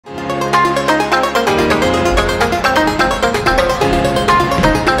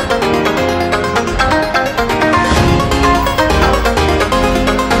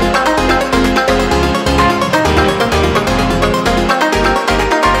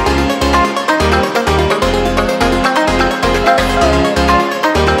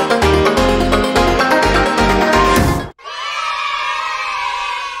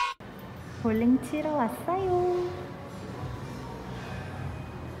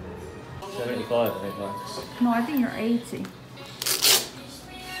75. No, I think you're 80.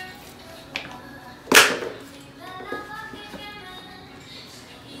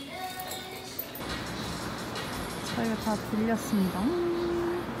 저희가 다 들렸습니다.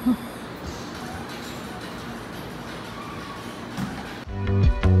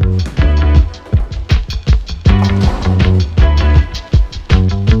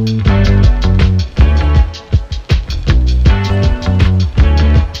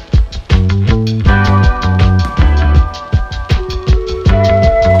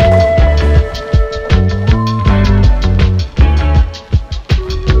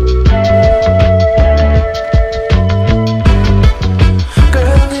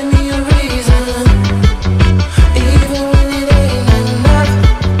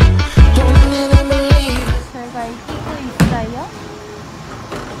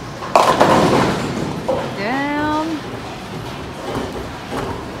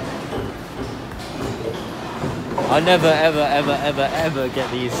 I never ever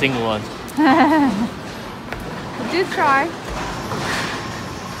get these single ones. Do try.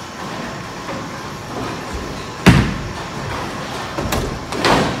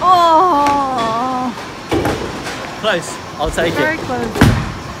 Oh! Close. I'll take Very it. close.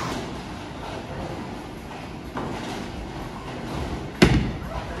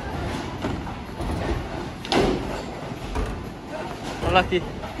 Unlucky.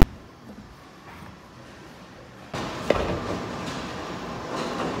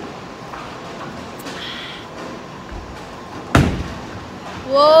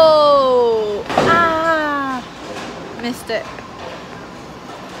 Whoa! Ah! Missed it.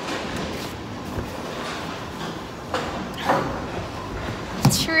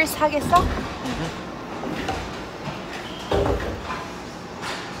 Cheers 하겠어?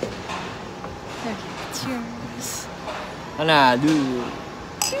 Okay, cheers. 하나, 둘.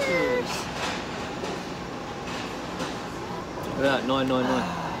 Cheers. Yeah, 999.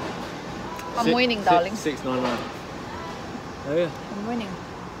 I'm winning, darling. 699. Oh yeah. I'm winning.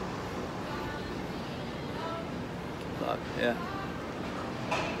 Fuck, yeah.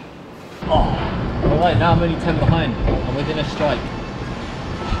 Oh, alright, now I'm only 10 behind. I'm within a strike.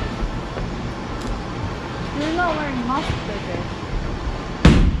 You're not wearing mask today.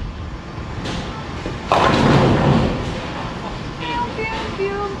 Pew, pew,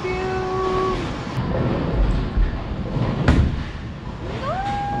 pew, pew. No!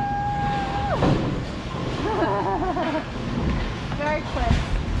 Very quick.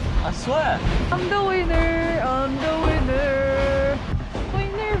 I swear. I'm the winner. I'm the winner.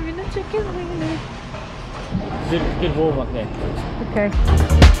 Winner, winner, chicken winner. Good warm up there. Okay.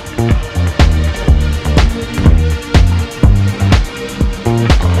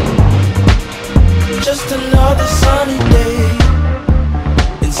 Just another sunny day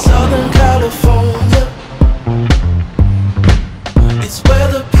in Southern California. It's where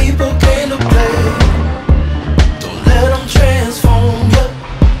the people came to play. Don't let them transform you.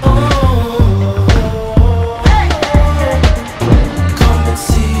 Come and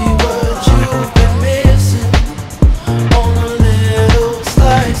see what you've been missing on a little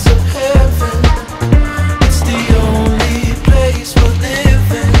slice of heaven. It's the only place we're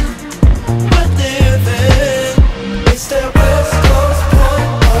living. It's that West Coast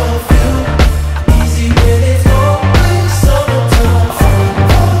point of view. Easy when it's always summertime fun.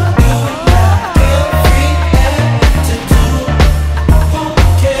 You and I get free and to do. Who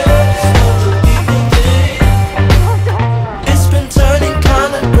cares what the people think? It's been turning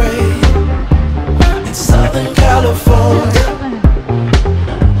kinda gray in Southern California,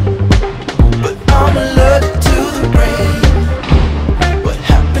 but I'm allergic to the rain. What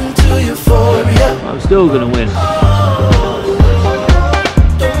happened to euphoria? I'm still gonna win.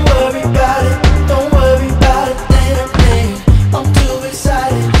 Don't worry about it, don't worry about it, thing. I'm too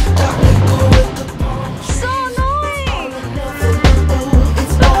excited. Got liquor with the bomb. So annoying. Nothing, ooh,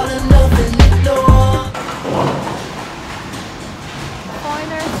 it's all or nothing, you know.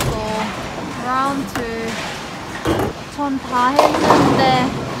 Final score. Round 2. 전 다 했는데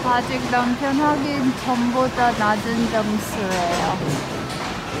아직 남편 확인 전보다 낮은 점수예요.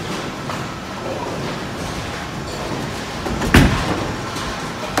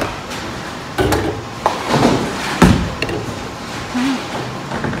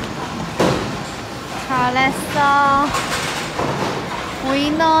 잘했어.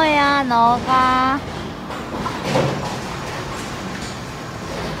 위너야 너가.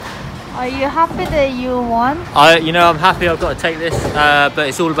 Are you happy that you won? I'm happy I've got to take this, but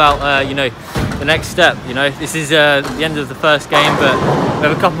it's all about, the next step. This is the end of the first game, but we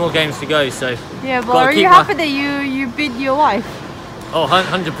have a couple more games to go. So Yeah, but gotta are you keep happy that you beat your wife? Oh,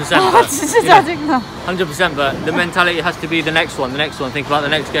 100%. 아 진짜 짜증나. 100%, but the mentality has to be the next one. Think about the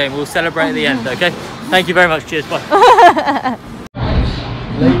next game. We'll celebrate at the end, okay? Thank you very much. Cheers. Bye.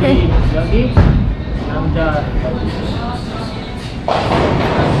 Lady, Yogi, and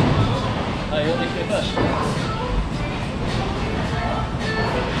you want me to go first?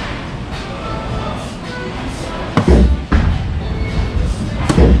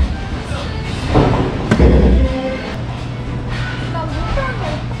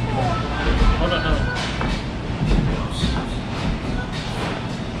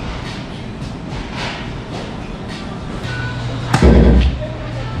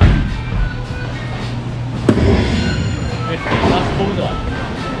 Last bullseye.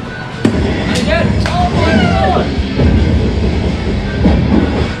 And again. Oh my god!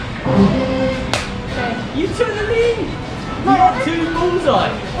 You took the lead! You got 2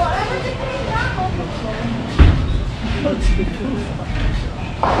 bullseye!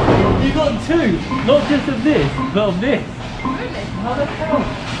 You got 2! Not just of this, but of this. Really? How the hell?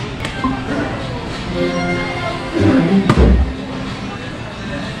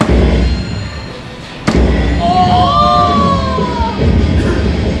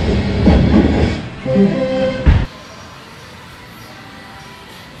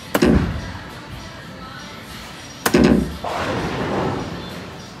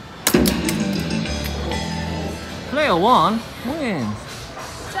 Player 1 wins.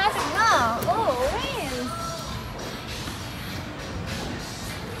 짜증나. Oh, wins.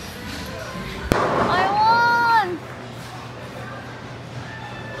 I won.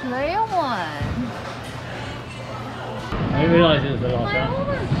 Player 1. I didn't realise it was the last round.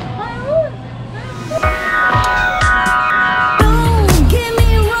 Don't get me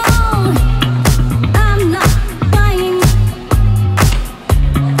wrong, I'm not buying.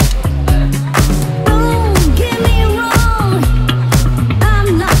 Don't get me wrong, I'm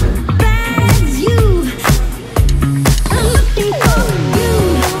not bad as you. I'm looking for you,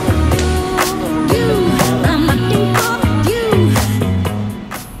 I'm looking for you.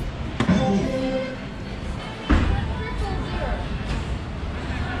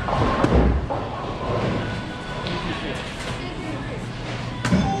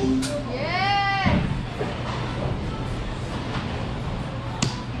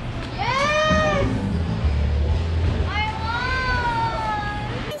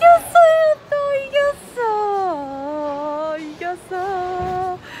 이겼어요.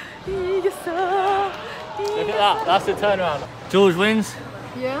 또 이겼어. Look at that, that's the turnaround. George wins.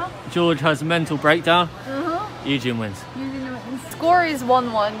 Yeah. George has a mental breakdown. Uh-huh. Yujin wins. Score is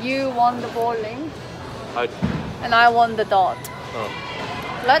 1-1. You won the bowling Oh. and I won the dot. Oh.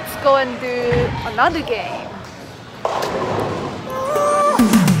 Let's go and do another game.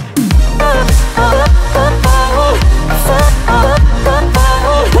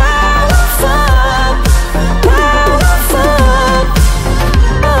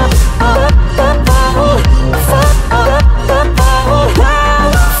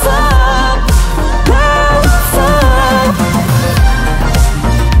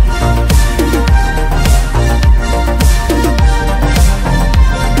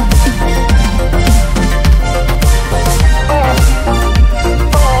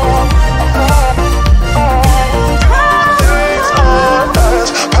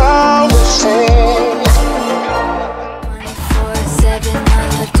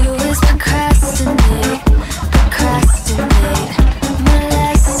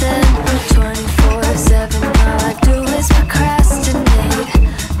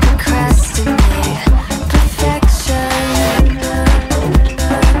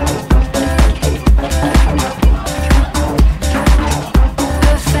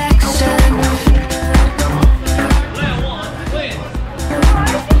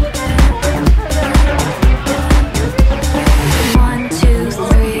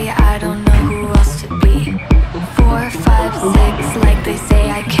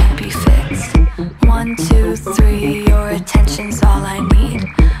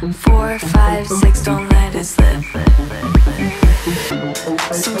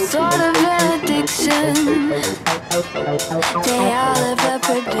 Some sort of an addiction. Yeah, I live a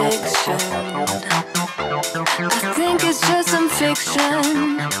prediction. I think it's just some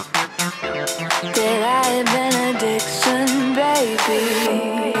fiction.